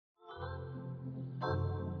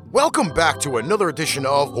Welcome back to another edition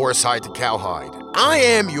of Horsehide to Cowhide. I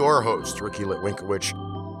am your host, Ricky Litwinkowicz,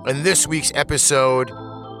 and this week's episode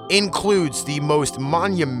includes the most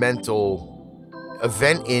monumental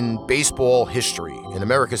event in baseball history, in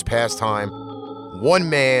America's pastime. One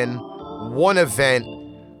man, one event,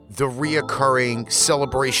 the reoccurring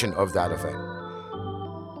celebration of that event.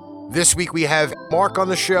 This week we have Mark on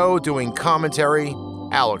the show doing commentary.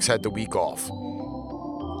 Alex had the week off.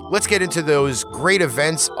 Let's get into those great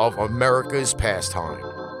events of America's pastime.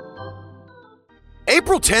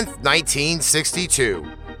 April 10th, 1962.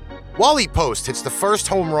 Wally Post hits the first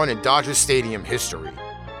home run in Dodger Stadium history.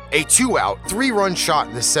 A 2-out, 3-run shot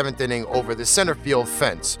in the 7th inning over the center field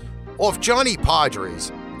fence off Johnny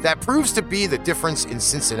Padres that proves to be the difference in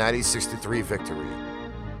Cincinnati's 6-3 victory.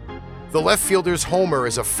 The left fielder's homer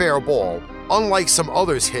is a fair ball, unlike some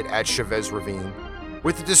others hit at Chavez Ravine,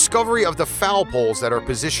 with the discovery of the foul poles that are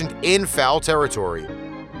positioned in foul territory,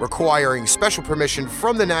 requiring special permission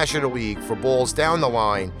from the National League for balls down the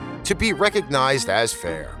line to be recognized as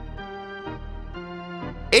fair.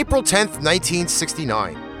 April 10th,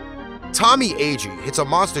 1969. Tommy Agee hits a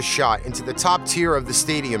monster shot into the top tier of the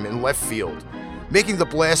stadium in left field, making the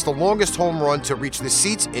blast the longest home run to reach the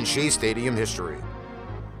seats in Shea Stadium history.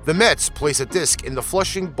 The Mets place a disc in the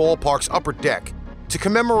Flushing Ballpark's upper deck to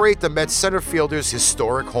commemorate the Mets center fielder's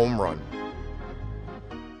historic home run.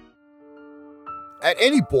 At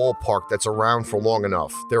any ballpark that's around for long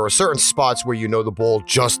enough, there are certain spots where you know the ball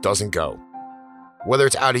just doesn't go. Whether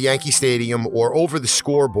it's out of Yankee Stadium or over the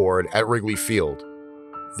scoreboard at Wrigley Field,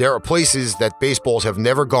 there are places that baseballs have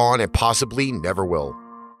never gone and possibly never will.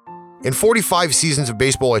 In 45 seasons of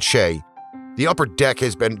baseball at Shea, the upper deck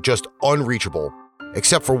has been just unreachable,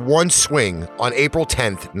 except for one swing on April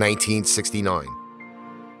 10th, 1969.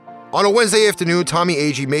 On a Wednesday afternoon, Tommy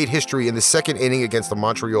Agee made history in the second inning against the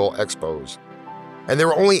Montreal Expos, and there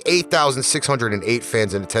were only 8,608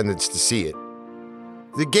 fans in attendance to see it.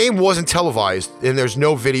 The game wasn't televised, and there's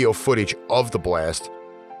no video footage of the blast,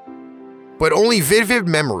 but only vivid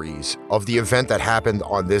memories of the event that happened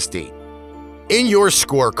on this date. In your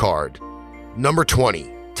scorecard, number 20,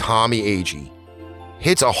 Tommy Agee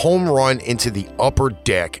hits a home run into the upper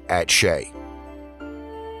deck at Shea.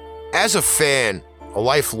 As a fan, a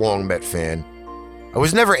lifelong Met fan, I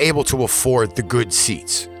was never able to afford the good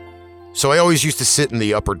seats, so I always used to sit in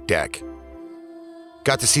the upper deck.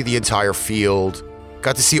 Got to see the entire field,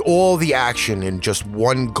 got to see all the action in just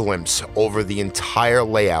one glimpse over the entire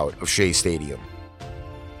layout of Shea Stadium.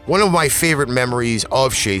 One of my favorite memories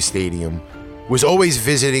of Shea Stadium was always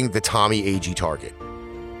visiting the Tommy Agee target,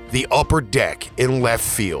 the upper deck in left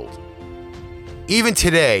field. Even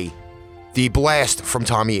today, the blast from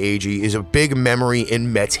Tommy Agee is a big memory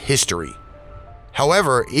in Mets history.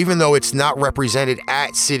 However, even though it's not represented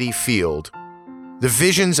at Citi Field, the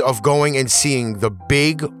visions of going and seeing the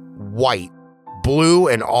big, white, blue,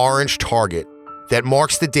 and orange target that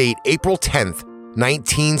marks the date April 10th,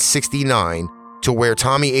 1969, to where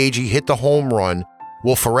Tommy Agee hit the home run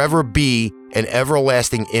will forever be an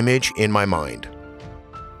everlasting image in my mind.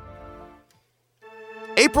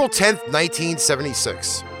 April 10th,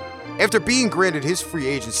 1976. After being granted his free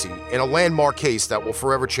agency in a landmark case that will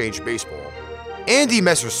forever change baseball, Andy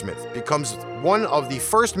Messersmith becomes one of the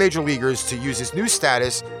first major leaguers to use his new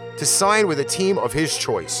status to sign with a team of his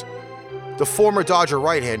choice. The former Dodger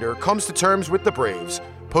right-hander comes to terms with the Braves,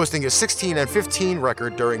 posting a 16-15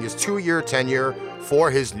 record during his 2-year tenure for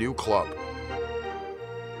his new club.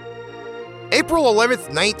 April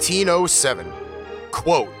 11th, 1907.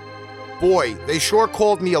 Quote, "Boy, they sure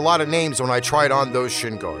called me a lot of names when I tried on those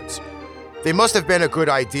shin guards. They must have been a good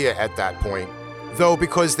idea at that point, though,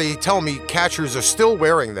 because they tell me catchers are still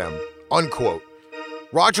wearing them." Unquote.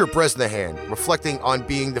 Roger Bresnahan, reflecting on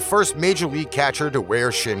being the first major league catcher to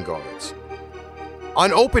wear shin guards.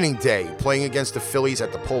 On opening day, playing against the Phillies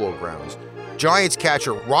at the Polo Grounds, Giants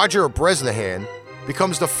catcher Roger Bresnahan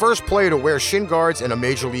becomes the first player to wear shin guards in a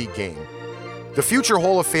major league game. The future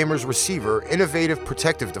Hall of Famer's receiver innovative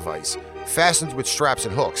protective device, fastened with straps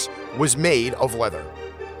and hooks, was made of leather.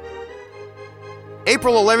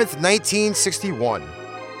 April 11th, 1961.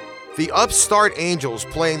 The upstart Angels,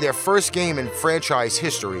 playing their first game in franchise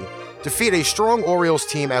history, defeat a strong Orioles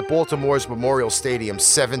team at Baltimore's Memorial Stadium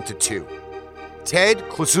 7-2. Ted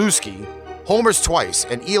Kluszewski homers twice,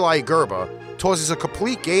 and Eli Gerba tosses a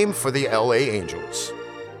complete game for the LA Angels.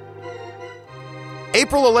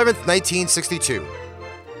 April 11th, 1962.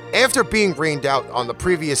 After being rained out on the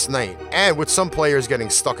previous night, and with some players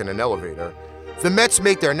getting stuck in an elevator, the Mets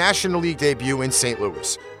make their National League debut in St.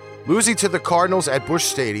 Louis, losing to the Cardinals at Busch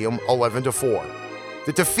Stadium 11-4.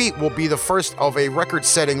 The defeat will be the first of a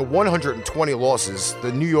record-setting 120 losses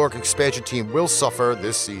the New York expansion team will suffer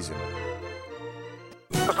this season.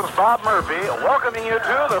 This is Bob Murphy welcoming you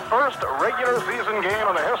to the first regular season game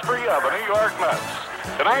in the history of the New York Mets.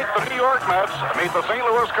 Tonight, the New York Mets meet the St.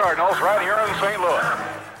 Louis Cardinals right here in St. Louis.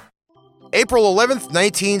 April 11th,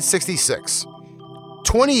 1966.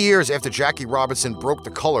 20 years after Jackie Robinson broke the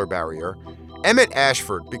color barrier, Emmett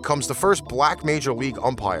Ashford becomes the first black major league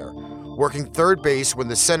umpire, working third base when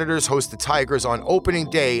the Senators host the Tigers on opening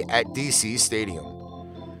day at DC Stadium.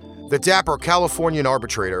 The dapper Californian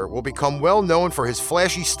arbitrator will become well known for his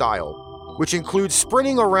flashy style, which includes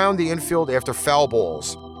sprinting around the infield after foul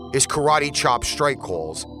balls, his karate chop strike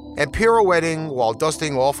calls, and pirouetting while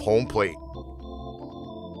dusting off home plate.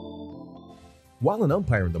 While an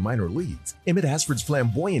umpire in the minor leagues, Emmett Ashford's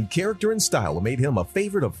flamboyant character and style made him a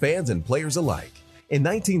favorite of fans and players alike. In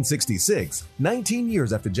 1966, 19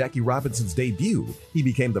 years after Jackie Robinson's debut, he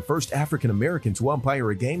became the first African-American to umpire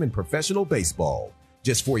a game in professional baseball.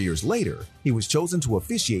 Just 4 years later, he was chosen to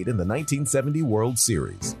officiate in the 1970 World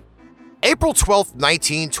Series. April 12,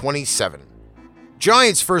 1927.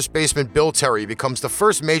 Giants first baseman Bill Terry becomes the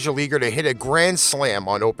first major leaguer to hit a grand slam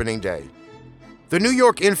on opening day. The New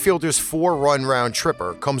York infielder's 4-run round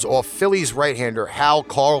tripper comes off Phillies right-hander Hal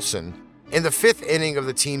Carlson in the 5th inning of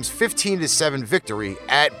the team's 15-7 victory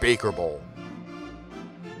at Baker Bowl.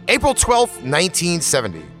 April 12,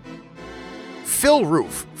 1970. Phil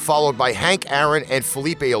Roof, followed by Hank Aaron and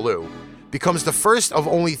Felipe Alou, becomes the first of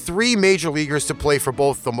only 3 major leaguers to play for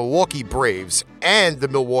both the Milwaukee Braves and the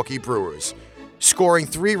Milwaukee Brewers, scoring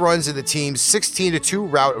 3 runs in the team's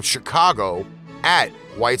 16-2 rout of Chicago at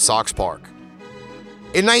White Sox Park.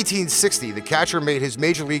 In 1960, the catcher made his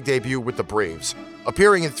major league debut with the Braves,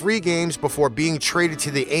 appearing in 3 games before being traded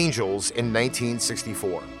to the Angels in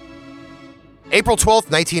 1964. April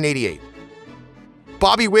 12, 1988.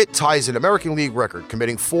 Bobby Witt ties an American League record,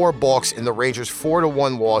 committing 4 balks in the Rangers'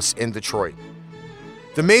 4-1 loss in Detroit.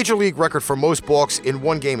 The major league record for most balks in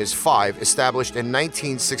one game is 5, established in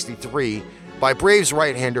 1963 by Braves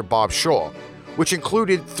right-hander Bob Shaw, which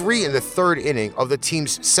included 3 in the 3rd inning of the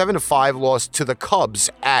team's 7-5 loss to the Cubs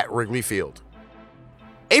at Wrigley Field.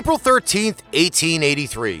 April 13th,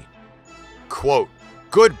 1883. Quote,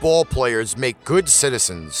 "Good ball players make good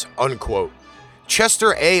citizens," unquote.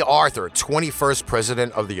 Chester A. Arthur, 21st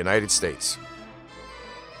President of the United States.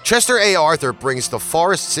 Chester A. Arthur brings the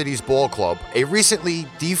Forest Cities Ball Club, a recently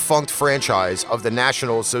defunct franchise of the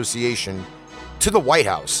National Association, to the White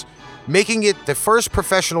House, making it the first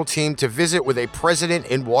professional team to visit with a president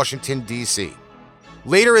in Washington, D.C.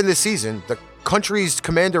 Later in the season, the country's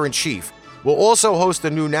commander-in-chief will also host the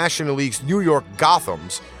new National League's New York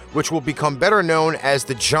Gothams, which will become better known as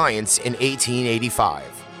the Giants in 1885.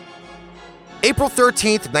 April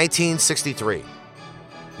 13th, 1963.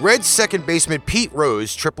 Reds second baseman Pete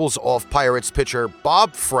Rose triples off Pirates pitcher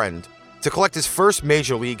Bob Friend to collect his first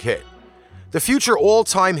major league hit. The future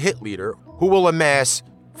all-time hit leader, who will amass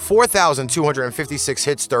 4,256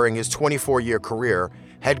 hits during his 24-year career,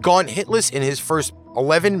 had gone hitless in his first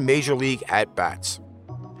 11 major league at-bats.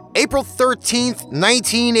 April 13th,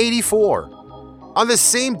 1984. On the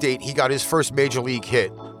same date he got his first major league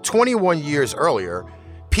hit, 21 years earlier,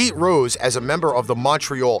 Pete Rose, as a member of the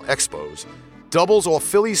Montreal Expos, doubles off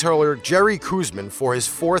Phillies hurler Jerry Koosman for his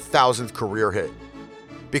 4,000th career hit,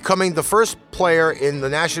 becoming the first player in the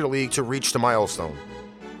National League to reach the milestone.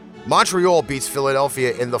 Montreal beats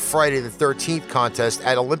Philadelphia in the Friday the 13th contest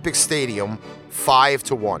at Olympic Stadium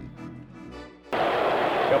 5-1.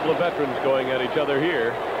 Couple of veterans going at each other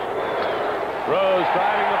here. Rose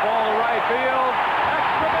driving the ball to right field.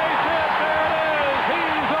 Extra base hit. There it is.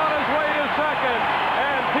 He's on his way to second.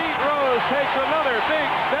 And Pete Rose takes another big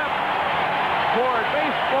step toward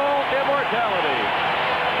baseball immortality.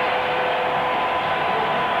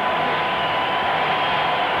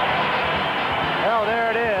 Well,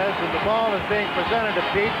 there it is, and the ball is being presented to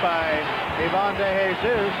Pete by Ivan De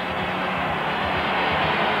Jesus.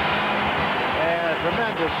 And a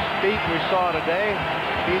tremendous feat we saw today.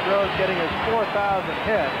 Pete Rose getting his 4,000th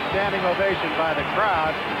hit, standing ovation by the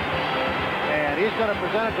crowd. And he's going to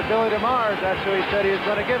present it to Billy DeMars. That's who he said he was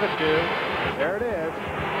going to give it to. There it is.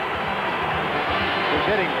 His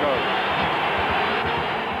hitting coach.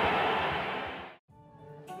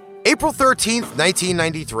 April 13th,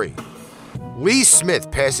 1993. Lee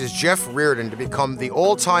Smith passes Jeff Reardon to become the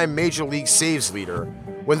all-time Major League saves leader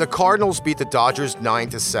when the Cardinals beat the Dodgers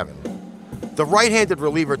 9-7. The right-handed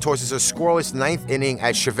reliever tosses a scoreless 9th inning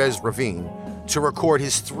at Chavez Ravine to record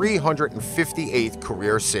his 358th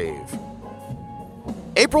career save.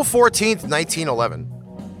 April 14th, 1911.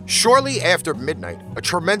 Shortly after midnight, a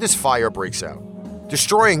tremendous fire breaks out.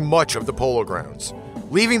 destroying much of the Polo Grounds,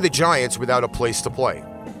 leaving the Giants without a place to play.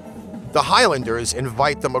 The Highlanders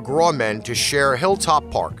invite the McGraw men to share Hilltop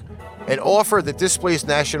Park, an offer the displaced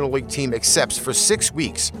National League team accepts for 6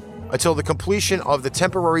 weeks until the completion of the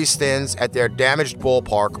temporary stands at their damaged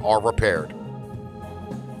ballpark are repaired.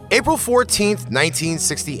 April 14,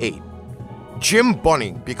 1968. Jim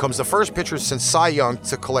Bunning becomes the first pitcher since Cy Young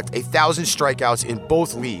to collect 1,000 strikeouts in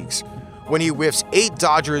both leagues when he whiffs 8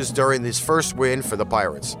 Dodgers during his first win for the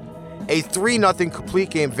Pirates, a 3-0 complete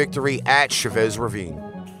game victory at Chavez Ravine.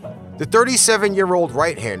 The 37-year-old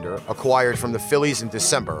right-hander, acquired from the Phillies in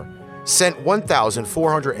December, sent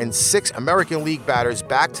 1,406 American League batters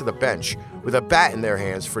back to the bench with a bat in their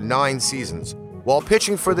hands for 9 seasons, while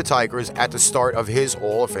pitching for the Tigers at the start of his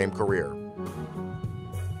Hall of Fame career.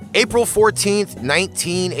 April 14,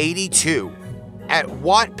 1982. At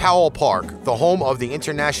Watt Powell Park, the home of the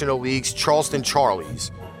International League's Charleston Charlies,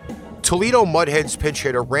 Toledo Mudheads pinch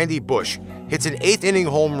hitter Randy Bush hits an 8th-inning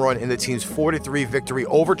home run in the team's 4-3 victory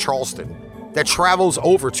over Charleston that travels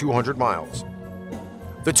over 200 miles.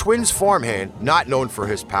 The Twins farmhand, not known for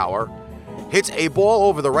his power, hits a ball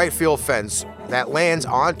over the right field fence that lands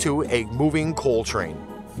onto a moving coal train.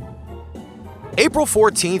 April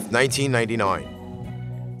 14,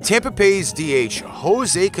 1999. Tampa Bay's DH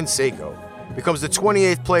Jose Canseco becomes the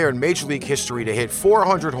 28th player in Major League history to hit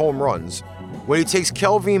 400 home runs when he takes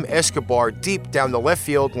Kelvin Escobar deep down the left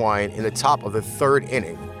field line in the top of the 3rd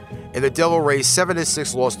inning in the Devil Rays'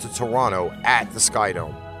 7-6 loss to Toronto at the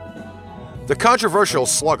Skydome. The controversial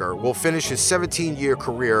slugger will finish his 17-year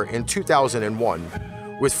career in 2001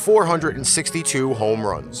 with 462 home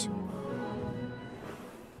runs.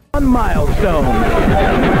 One milestone.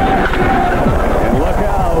 And look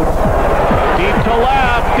out. Deep to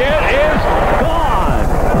left. It is gone.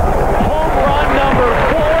 Home run number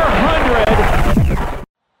 400.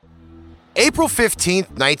 April 15,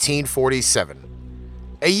 1947.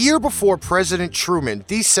 A year before President Truman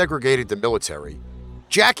desegregated the military,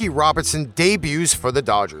 Jackie Robinson debuts for the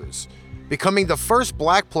Dodgers, becoming the first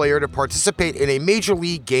black player to participate in a major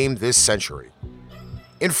league game this century.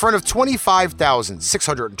 In front of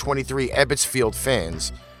 25,623 Ebbets Field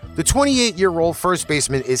fans, the 28-year-old first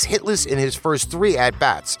baseman is hitless in his first 3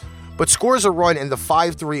 at-bats, but scores a run in the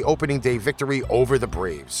 5-3 opening day victory over the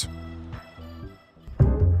Braves.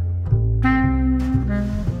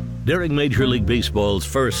 During Major League Baseball's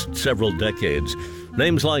first several decades,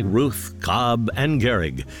 names like Ruth, Cobb, and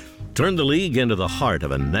Gehrig turned the league into the heart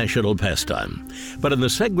of a national pastime. But in the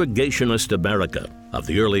segregationist America of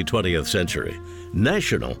the early 20th century,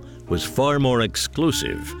 national was far more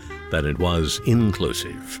exclusive than it was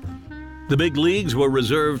inclusive. The big leagues were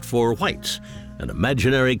reserved for whites. An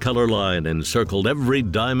imaginary color line encircled every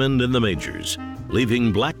diamond in the majors,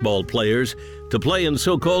 leaving blackball players to play in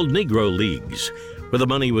so-called Negro leagues, where the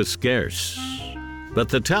money was scarce, but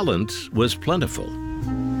the talent was plentiful.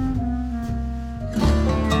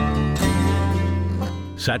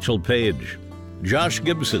 Satchel Paige, Josh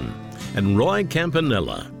Gibson, and Roy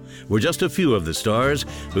Campanella were just a few of the stars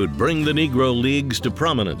who'd bring the Negro Leagues to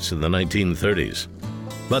prominence in the 1930s.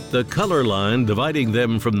 But the color line dividing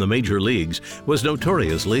them from the major leagues was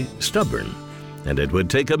notoriously stubborn, and it would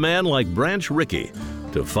take a man like Branch Rickey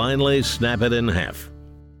to finally snap it in half.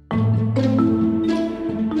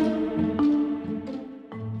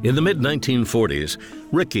 In the mid-1940s,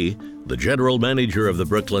 Rickey, the general manager of the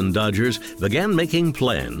Brooklyn Dodgers, began making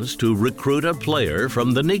plans to recruit a player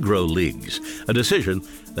from the Negro Leagues, a decision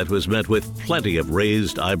that was met with plenty of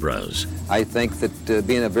raised eyebrows. I think that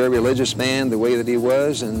being a very religious man the way that he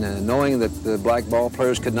was, and knowing that the black ball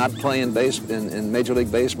players could not play in Major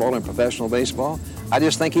League Baseball and professional baseball, I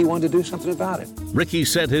just think he wanted to do something about it. Rickey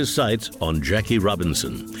set his sights on Jackie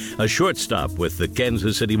Robinson, a shortstop with the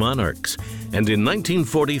Kansas City Monarchs, and in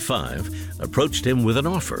 1945 approached him with an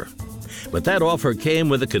offer. But that offer came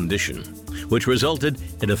with a condition, which resulted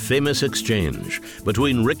in a famous exchange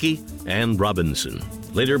between Rickey and Robinson.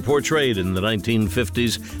 Later portrayed in the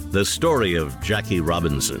 1950s, the story of Jackie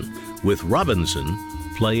Robinson, with Robinson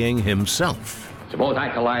playing himself. Suppose I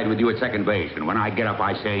collide with you at second base, and when I get up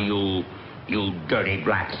I say, you dirty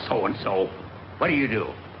black so-and-so. What do you do?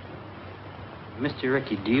 Mr.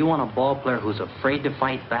 Rickey, do you want a ball player who's afraid to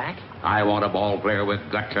fight back? I want a ball player with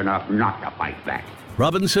guts enough not to fight back.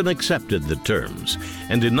 Robinson accepted the terms,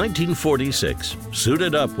 and in 1946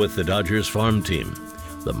 suited up with the Dodgers farm team,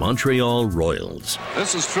 the Montreal Royals.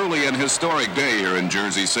 This is truly an historic day here in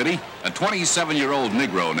Jersey City. A 27-year-old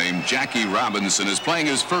Negro named Jackie Robinson is playing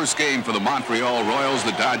his first game for the Montreal Royals,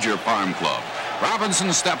 the Dodger Farm Club.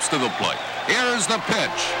 Robinson steps to the plate. Here's the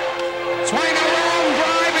pitch. Swing a long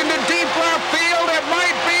drive into deep left field. It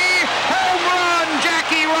might be home run.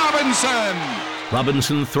 Robinson!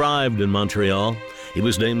 Robinson thrived in Montreal. He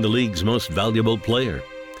was named the league's most valuable player.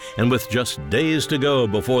 And with just days to go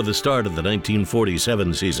before the start of the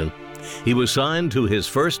 1947 season, he was signed to his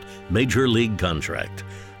first major league contract,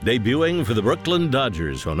 debuting for the Brooklyn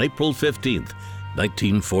Dodgers on April 15th,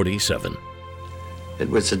 1947. It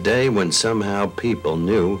was a day when somehow people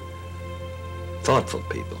knew, thoughtful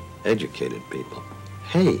people, educated people,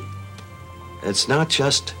 hey, it's not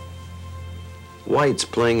just whites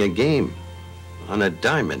playing a game on a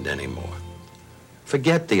diamond anymore.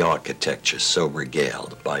 Forget the architecture so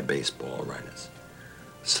regaled by baseball writers.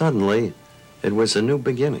 Suddenly, it was a new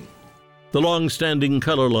beginning. The long-standing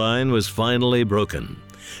color line was finally broken.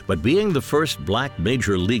 But being the first black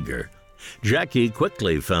major leaguer, Jackie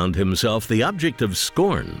quickly found himself the object of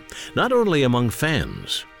scorn, not only among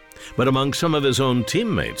fans, but among some of his own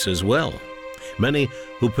teammates as well. Many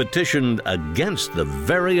who petitioned against the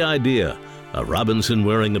very idea of Robinson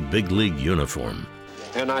wearing a big league uniform.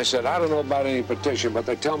 And I said, I don't know about any petition, but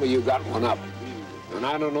they tell me you got one up. And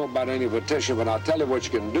I don't know about any petition, but I'll tell you what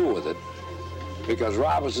you can do with it. Because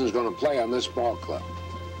Robinson's going to play on this ball club.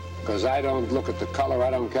 Because I don't look at the color.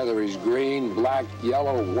 I don't care whether he's green, black,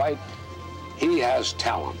 yellow, white. He has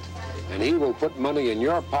talent. And he will put money in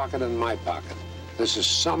your pocket and my pocket. This is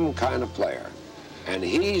some kind of player. And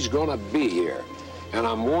he's going to be here. And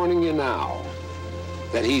I'm warning you now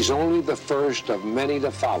that he's only the first of many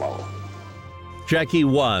to follow. Jackie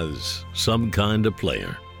was some kind of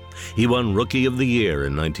player. He won Rookie of the Year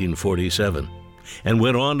in 1947 and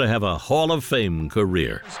went on to have a Hall of Fame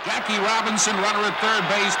career. Jackie Robinson, runner at third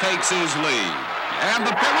base, takes his lead. And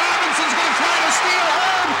Robinson's going to try to steal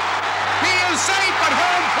home. He is safe at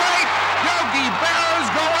home plate. Yogi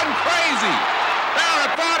Berra's going crazy. Berra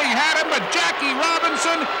thought he had him, but Jackie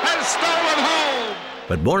Robinson has stolen home.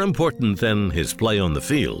 But more important than his play on the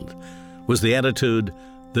field was the attitude,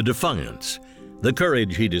 the defiance, the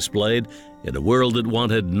courage he displayed in a world that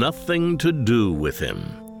wanted nothing to do with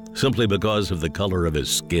him, simply because of the color of his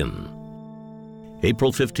skin.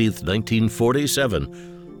 April 15th,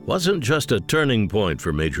 1947 wasn't just a turning point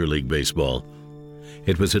for Major League Baseball.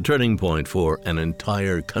 It was a turning point for an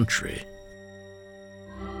entire country.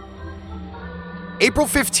 April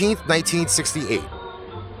 15th, 1968.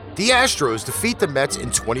 The Astros defeat the Mets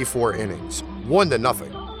in 24 innings,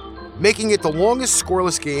 1-0, making it the longest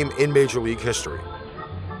scoreless game in Major League history.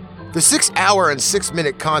 The 6-hour and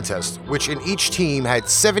 6-minute contest, which in each team had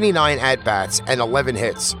 79 at-bats and 11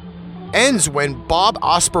 hits, ends when Bob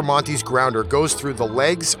Aspermonte's grounder goes through the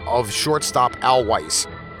legs of shortstop Al Weiss,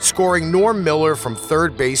 scoring Norm Miller from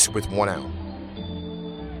third base with 1 out.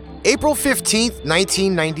 April 15th,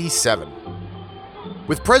 1997.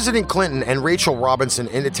 With President Clinton and Rachel Robinson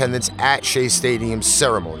in attendance at Shea Stadium's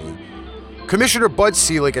ceremony, Commissioner Bud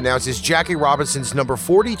Selig announces Jackie Robinson's number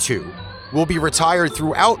 42 will be retired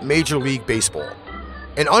throughout Major League Baseball,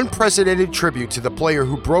 an unprecedented tribute to the player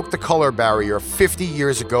who broke the color barrier 50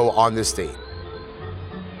 years ago on this date.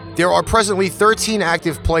 There are presently 13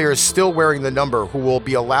 active players still wearing the number who will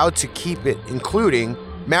be allowed to keep it, including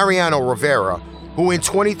Mariano Rivera, who in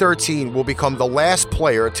 2013 will become the last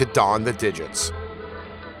player to don the digits.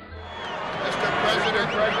 Mr.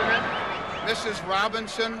 President, Mrs.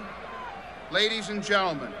 Robinson, ladies and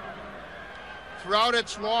gentlemen, throughout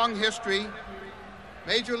its long history,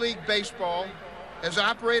 Major League Baseball has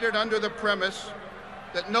operated under the premise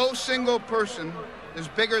that no single person is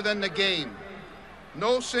bigger than the game.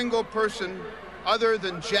 No single person other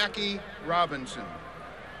than Jackie Robinson.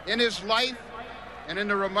 In his life and in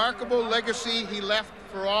the remarkable legacy he left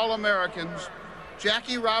for all Americans,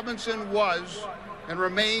 Jackie Robinson was and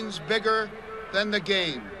remains bigger than the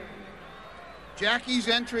game. Jackie's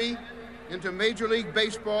entry into Major League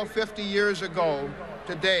Baseball 50 years ago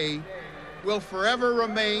today will forever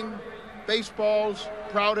remain baseball's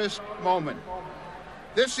proudest moment.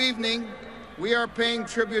 This evening, we are paying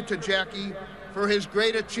tribute to Jackie for his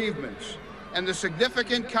great achievements and the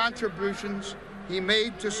significant contributions he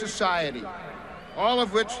made to society, all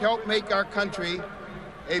of which helped make our country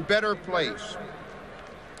a better place.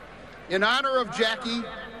 In honor of Jackie,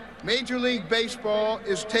 Major League Baseball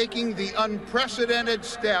is taking the unprecedented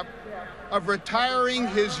step of retiring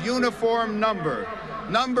his uniform number,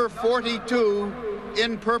 number 42,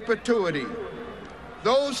 in perpetuity.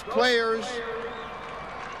 Those players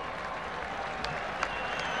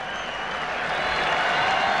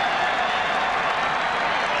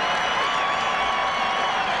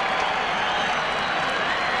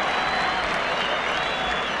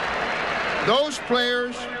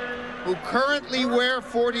who currently wear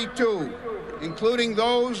 42, including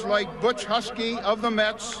those like Butch Huskey of the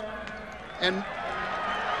Mets and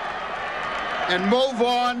and Mo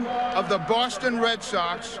Vaughn of the Boston Red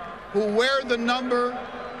Sox, who wear the number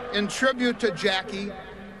in tribute to Jackie,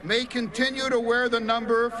 may continue to wear the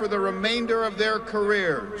number for the remainder of their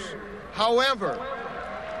careers. However,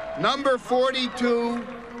 number 42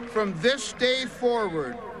 from this day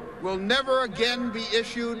forward will never again be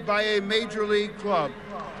issued by a major league club.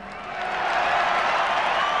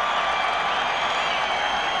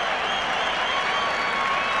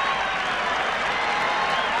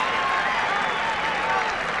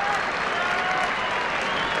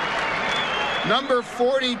 Number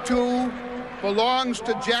 42 belongs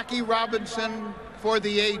to Jackie Robinson for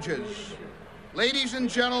the ages. Ladies and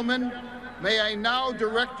gentlemen, may I now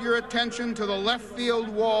direct your attention to the left field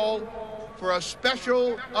wall for a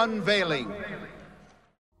special unveiling.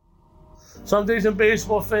 Some days in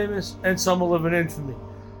baseball are famous, and some will live in infamy.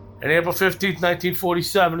 And April 15th,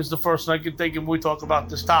 1947 is the first I can think of when we talk about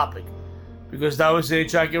this topic, because that was the day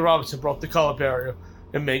Jackie Robinson broke the color barrier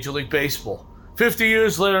in Major League Baseball. 50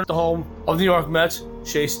 years later, at the home of the New York Mets,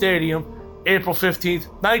 Shea Stadium, April 15th,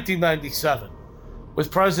 1997. With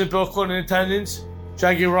President Bill Clinton in attendance,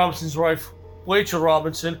 Jackie Robinson's wife, Rachel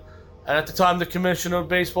Robinson, and at the time the Commissioner of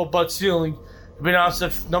Baseball, Bud Selig, had announced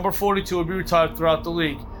that number 42 would be retired throughout the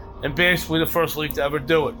league, and basically the first league to ever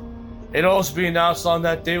do it. It'd also be announced on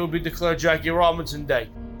that day would be declared Jackie Robinson Day,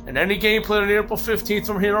 and any game played on April 15th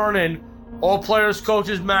from here on in, all players,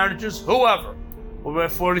 coaches, managers, whoever, will wear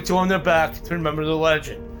 42 on their back to remember the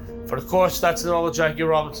legend. For of course, that's all that Jackie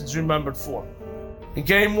Robinson's remembered for. In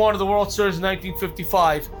Game 1 of the World Series in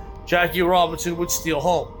 1955, Jackie Robinson would steal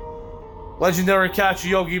home. Legendary catcher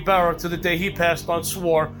Yogi Berra, to the day he passed on,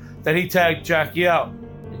 swore that he tagged Jackie out.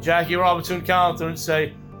 And Jackie Robinson would counter and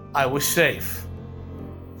say, "I was safe."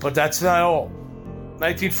 But that's not all.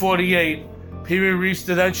 1948, Pee Wee Reese,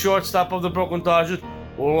 the then shortstop of the Brooklyn Dodgers,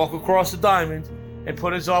 will walk across the diamond and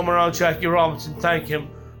put his arm around Jackie Robinson, thank him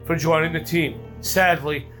for joining the team.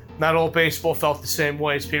 Sadly, not all baseball felt the same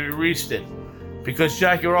way as Pee Wee Reese did, because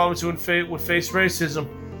Jackie Robinson would face racism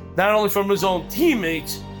not only from his own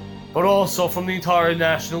teammates, but also from the entire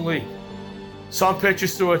National League. Some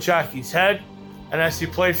pitchers threw at Jackie's head, and as he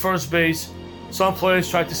played first base, some players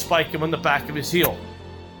tried to spike him on the back of his heel.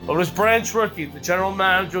 But it was Branch Rickey, the general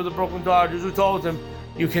manager of the Brooklyn Dodgers, who told him,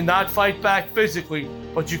 "You cannot fight back physically,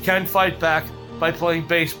 but you can fight back by playing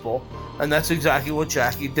baseball," and that's exactly what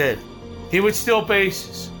Jackie did. He would steal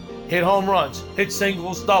bases, hit home runs, hit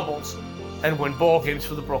singles, doubles, and win ball games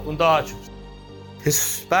for the Brooklyn Dodgers.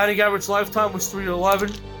 His batting average lifetime was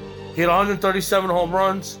 .311. He had 137 home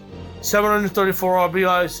runs, 734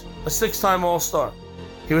 RBIs, a 6-time All-Star.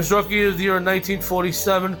 He was Rookie of the Year in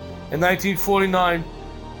 1947 and 1949.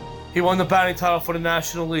 He won the batting title for the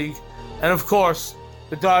National League, and of course,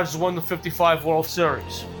 the Dodgers won the '55 World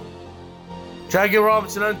Series. Jackie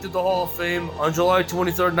Robinson entered the Hall of Fame on July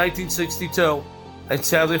 23, 1962, and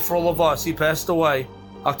sadly for all of us, he passed away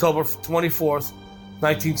October 24th,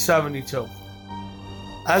 1972.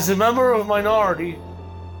 As a member of a minority,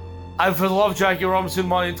 I've loved Jackie Robinson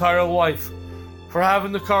my entire life for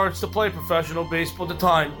having the courage to play professional baseball at the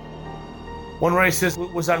time when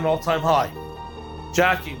racism was at an all-time high.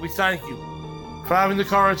 Jackie, we thank you for having the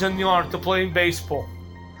courage and the honor to play in baseball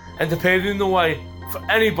and to paving the way for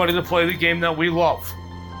anybody to play the game that we love,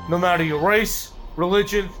 no matter your race,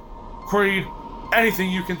 religion, creed, anything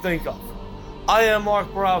you can think of. I am Mark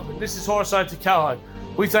Braverman. This is Horseside to Cowhide.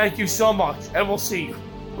 We thank you so much, and we'll see you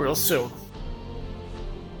real soon.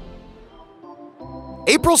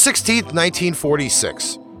 April 16th,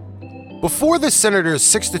 1946. Before the Senators'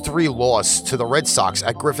 6-3 loss to the Red Sox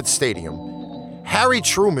at Griffith Stadium, Harry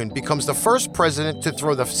Truman becomes the first president to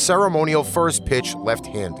throw the ceremonial first pitch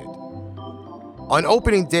left-handed. On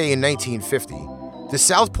opening day in 1950, the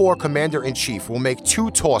Southpaw Commander-in-Chief will make 2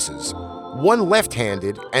 tosses, one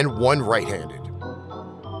left-handed and one right-handed.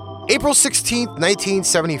 April 16th,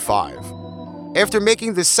 1975. After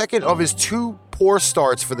making the second of his 2 poor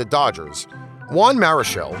starts for the Dodgers, Juan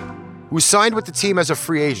Marichal, who signed with the team as a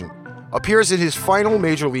free agent, appears in his final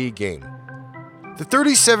Major League game. The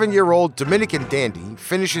 37-year-old Dominican dandy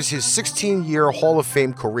finishes his 16-year Hall of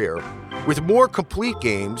Fame career with more complete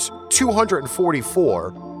games,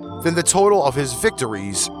 244, than the total of his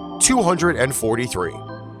victories, 243.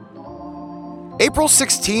 April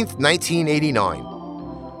 16th, 1989.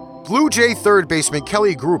 Blue Jay third baseman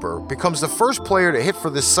Kelly Gruber becomes the first player to hit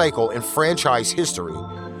for this cycle in franchise history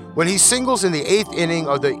when he singles in the 8th inning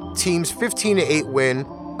of the team's 15-8 win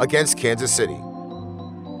against Kansas City.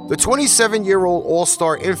 The 27-year-old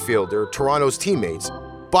all-star infielder, Toronto's teammates,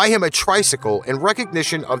 buy him a tricycle in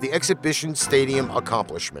recognition of the exhibition stadium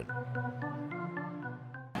accomplishment.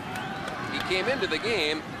 He came into the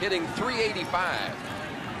game hitting .385.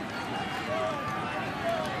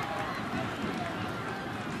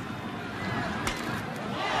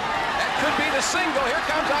 That could be the single. Here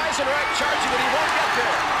comes Eisenreich charging, but he won't get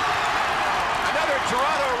there. Another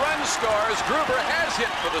Toronto run scores. Gruber has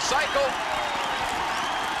hit for the cycle.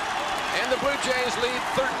 And the Blue Jays lead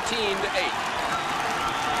 13-8.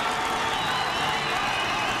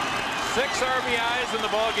 6 RBIs in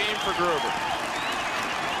the ball game for Gruber.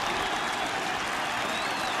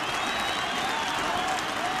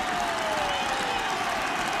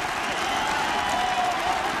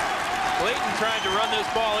 Clayton tried to run this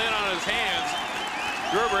ball in on his hands.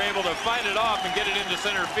 Gruber able to fight it off and get it into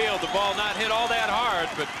center field. The ball not hit all that hard,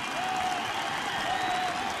 but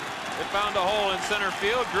it found a hole in center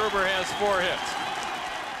field. Gruber has 4 hits.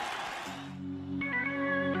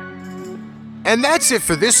 And that's it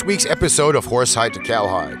for this week's episode of Horsehide to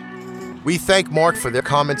Cowhide. We thank Mark for their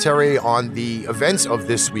commentary on the events of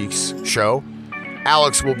this week's show.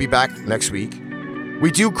 Alex will be back next week.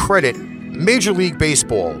 We do credit Major League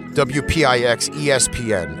Baseball, WPIX,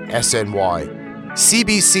 ESPN, SNY,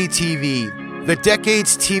 CBC TV, the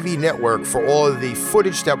Decades TV network for all of the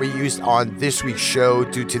footage that we used on this week's show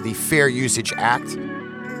due to the Fair Usage Act.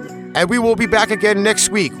 And we will be back again next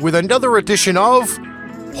week with another edition of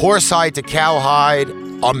Horsehide to Cowhide,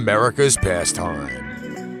 America's Pastime.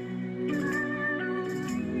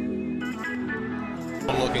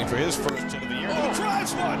 Looking for his first hit of the year. He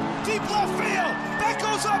drives one. Deep left field. Back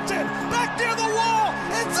goes Upton. Back near the wall.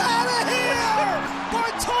 It's out of here.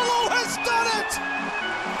 Bartolo has done it.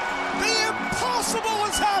 The impossible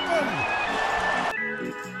has happened.